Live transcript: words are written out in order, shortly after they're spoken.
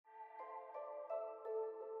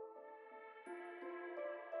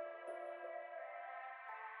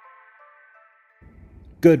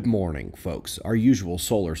Good morning, folks. Our usual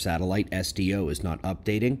solar satellite, SDO, is not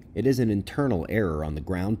updating. It is an internal error on the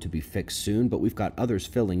ground to be fixed soon, but we've got others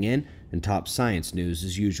filling in and top science news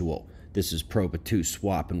as usual. This is Proba 2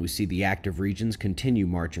 Swap, and we see the active regions continue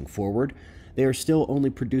marching forward. They are still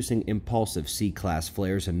only producing impulsive C-class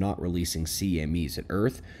flares and not releasing CMEs at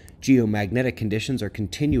Earth. Geomagnetic conditions are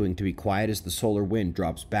continuing to be quiet as the solar wind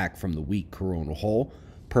drops back from the weak coronal hole.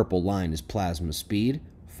 Purple line is plasma speed,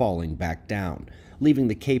 falling back down, leaving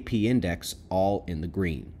the KP index all in the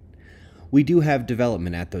green. We do have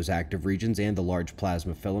development at those active regions and the large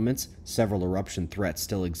plasma filaments. Several eruption threats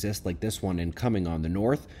still exist, like this one incoming on the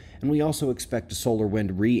north, and we also expect a solar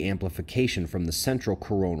wind re-amplification from the central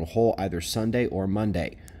coronal hole either Sunday or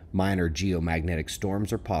Monday. Minor geomagnetic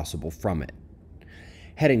storms are possible from it.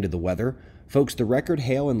 Heading to the weather, folks, the record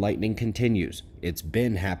hail and lightning continues. It's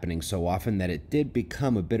been happening so often that it did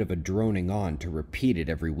become a bit of a droning on to repeat it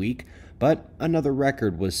every week, but another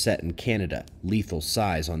record was set in Canada, lethal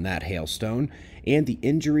size on that hailstone, and the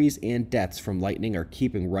injuries and deaths from lightning are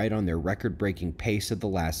keeping right on their record-breaking pace of the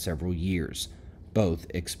last several years. Both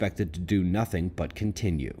expected to do nothing but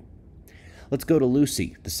continue. Let's go to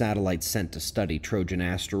Lucy, the satellite sent to study Trojan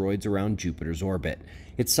asteroids around Jupiter's orbit.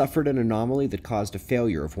 It suffered an anomaly that caused a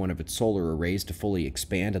failure of one of its solar arrays to fully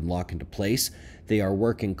expand and lock into place. They are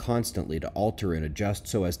working constantly to alter and adjust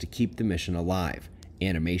so as to keep the mission alive.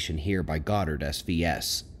 Animation here by Goddard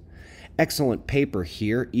SVS. Excellent paper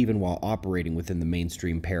here, even while operating within the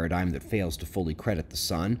mainstream paradigm that fails to fully credit the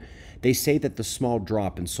Sun. They say that the small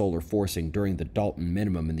drop in solar forcing during the Dalton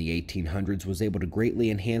minimum in the 1800s was able to greatly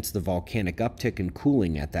enhance the volcanic uptick in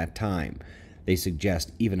cooling at that time. They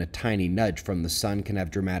suggest even a tiny nudge from the Sun can have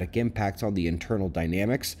dramatic impacts on the internal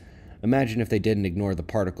dynamics. Imagine if they didn't ignore the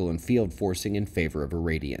particle and field forcing in favor of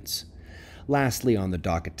irradiance. Lastly on the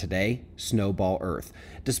docket today, Snowball Earth.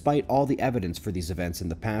 Despite all the evidence for these events in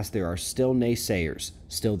the past, there are still naysayers,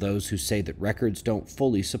 still those who say that records don't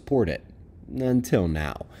fully support it. Until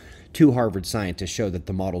now. 2 Harvard scientists show that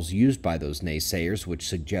the models used by those naysayers, which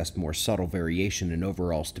suggest more subtle variation in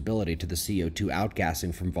overall stability to the CO2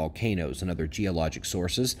 outgassing from volcanoes and other geologic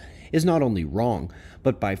sources, is not only wrong,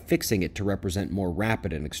 but by fixing it to represent more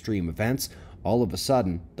rapid and extreme events, all of a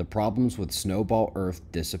sudden, the problems with Snowball Earth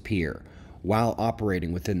disappear. While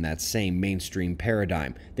operating within that same mainstream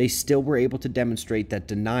paradigm, they still were able to demonstrate that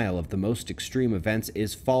denial of the most extreme events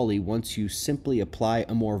is folly once you simply apply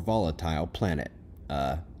a more volatile planet.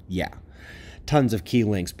 Yeah. Tons of key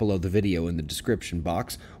links below the video in the description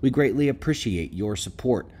box. We greatly appreciate your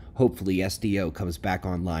support. Hopefully SDO comes back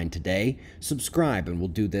online today. Subscribe and we'll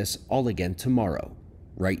do this all again tomorrow.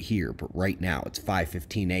 Right here, but right now it's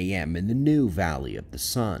 5:15 a.m. in the new Valley of the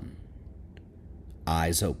Sun.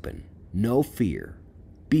 Eyes open. No fear.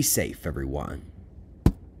 Be safe, everyone.